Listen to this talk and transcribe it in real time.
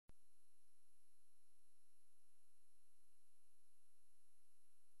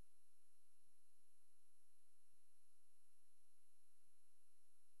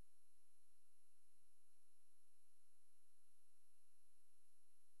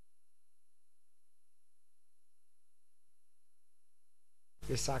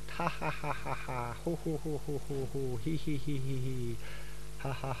Ihr sagt ha ha ha ha ha, ho ho ho ho ho ho, hi hi hi hi hi,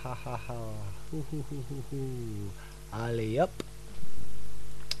 ha ha ha ha ha, hu hu hu hu hu. Alle jupp.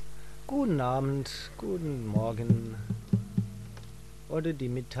 Guten Abend, guten Morgen oder die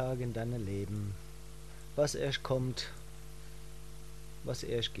Mittage in deinem Leben. Was erst kommt, was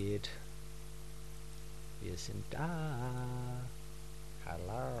erst geht. Wir sind da.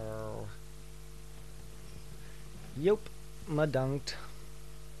 Hallo. Jupp, man dankt.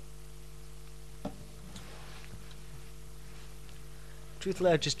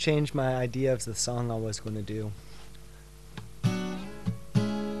 Truthfully, I just changed my idea of the song I was going to do.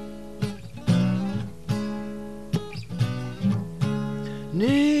 New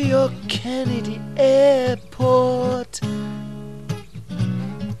York Kennedy Airport.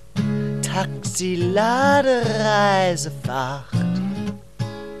 Taxi, Ladereisefahrt.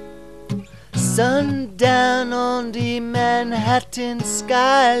 Sundown on the Manhattan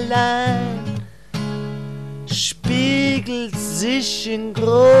skyline. Spiegelt sich in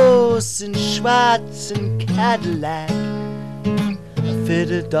großen schwarzen Cadillac.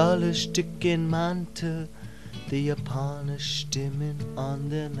 $1 Stück in Mantel. Die Japaner stimmen an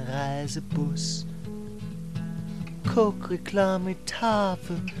den Reisebus. Coke-Reklame,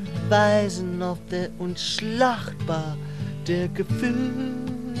 Tafel weisen auf der unschlachtbar der Gefühl.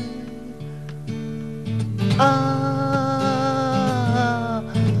 Ah,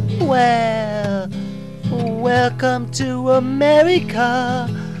 well, welcome to America.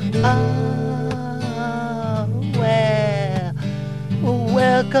 Ah, well,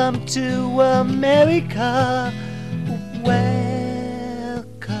 welcome to America. Welcome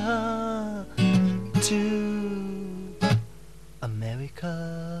to America.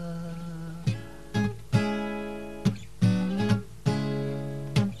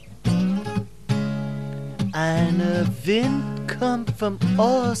 Eine Wind kommt vom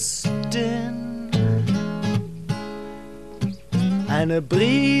Osten. Eine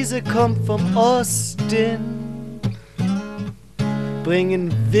Brise kommt vom Osten.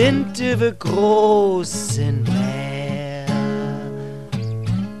 Bringen Wind über großen Meer.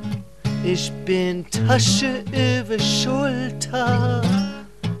 Ich bin Tasche über Schulter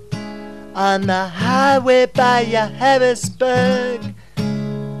on the highway by Harrisburg.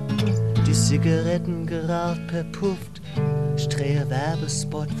 Die Zigaretten geraucht per Puft. Ich drehe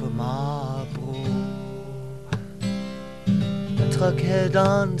Werbespot für Marlboro. Der Truck hält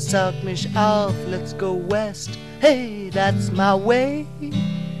an, saugt mich auf. Let's go west. Hey, that's my way.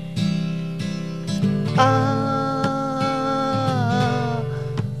 Ah,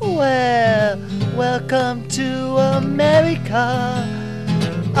 well, welcome to America.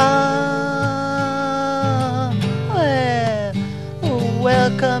 Ah, well,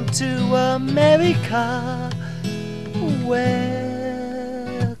 welcome to America.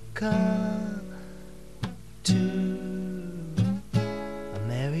 Welcome to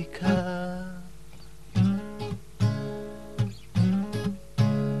America.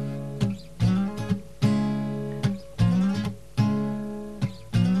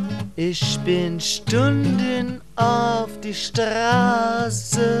 Ich bin Stunden auf die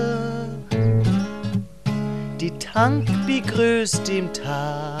Straße. Die Tank begrüßt im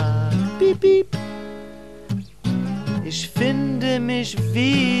Tag. Piep, piep. Ich finde mich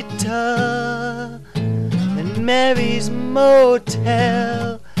wieder in Mary's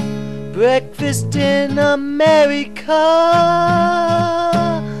Motel. Breakfast in America.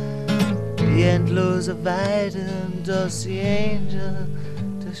 Die endlose Weide und das Angel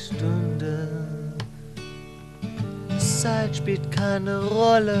der Stunde. Zeit spielt keine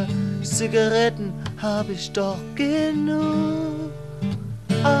Rolle. Zigaretten hab ich doch genug.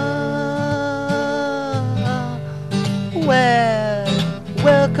 Ah, well,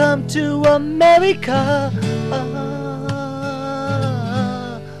 welcome to America.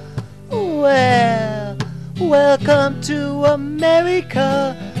 Ah, well, welcome to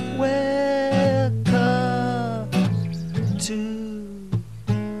America. Welcome to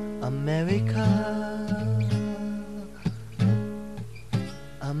America.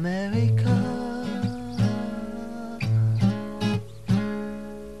 America.